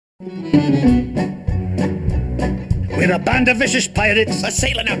We're a band of vicious pirates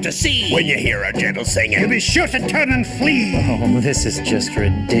A-sailin out to sea. When you hear our gentle singing, you'll be sure to turn and flee. Oh, this is just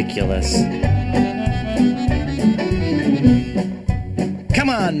ridiculous. Come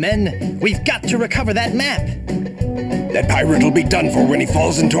on, men. We've got to recover that map. that pirate will be done for when he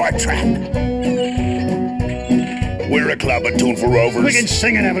falls into our trap. We're a club of tuneful rovers. We can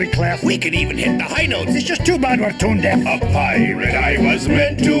sing in every clef. We can even hit the high notes. It's just too bad we're tone deaf. A pirate I was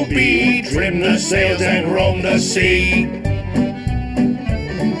meant to be, trim the sails and roam the sea.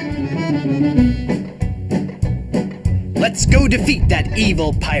 Let's go defeat that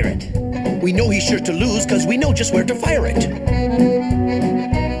evil pirate. We know he's sure to lose because we know just where to fire it.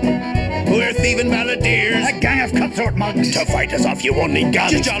 We're thieving balladeers. A gang of cutthroat mugs. To fight us off you won't need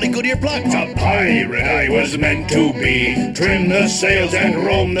guns. Just jolly good earplugs. A pirate I was meant to be, trim the sails and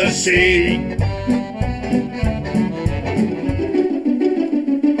roam the sea.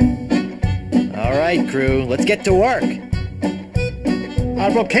 All right, crew, let's get to work.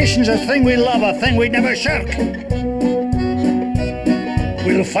 Our vocation's a thing we love, a thing we'd never shirk.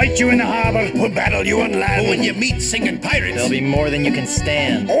 We'll fight you in the harbor. We'll battle you on land. But when you meet singing pirates, There'll be more than you can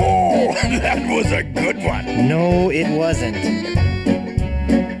stand. Oh, that was a good one. No, it wasn't.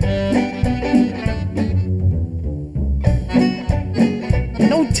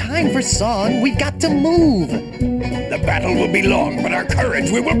 No time for song. We've got to move. The battle will be long, but our courage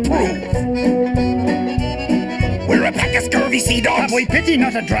we will prove. We're a pack of scurvy sea dogs. Have we pity,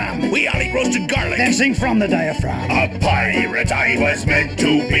 not a dram? we all eat roasted garlic. Then sing from the diaphragm. A pirate I was meant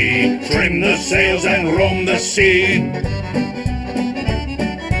to be, trim the sails and roam the sea.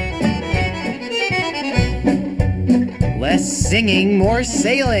 Less singing, more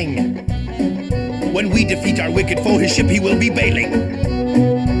sailing. When we defeat our wicked foe, his ship he will be bailing.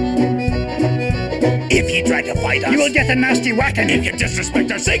 If you try to fight us, You will get a nasty whacking. If you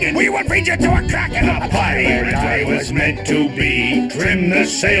disrespect our singing, we will feed you to a kraken. A pirate I was meant to be, trim the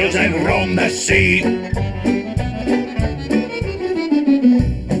sails and roam the sea.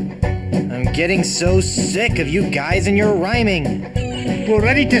 I'm getting so sick of you guys and your rhyming. We're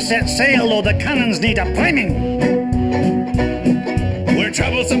ready to set sail, though the cannons need a priming. we're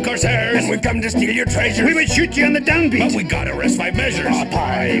troublesome corsairs. And we've come to steal your treasures. We would shoot you on the But downbeat. we gotta rest 5 measures. A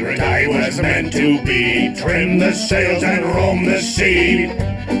pirate I was meant to be, trim the sails and roam the sea.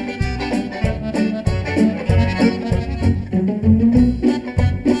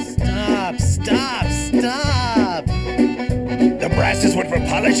 Stop, stop, stop. The brass is what we'll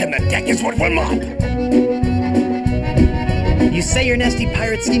polish and the deck is what we'll mop. You say you're nasty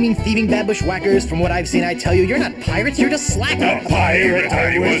pirate, scheming, thieving, bad bushwhackers. From what I've seen, I tell you, you're not pirates, you're just A slackers. pirate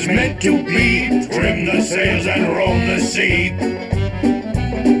I was meant to be, trim the sails and roam the sea.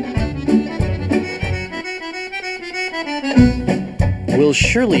 We'll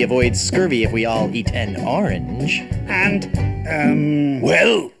surely avoid scurvy if we all eat an orange. And,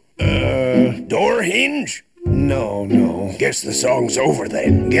 Well, door hinge? No. Guess the song's over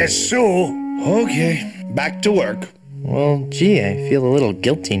then. guess so. Okay, back to work. Well, gee, I feel a little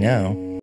guilty now.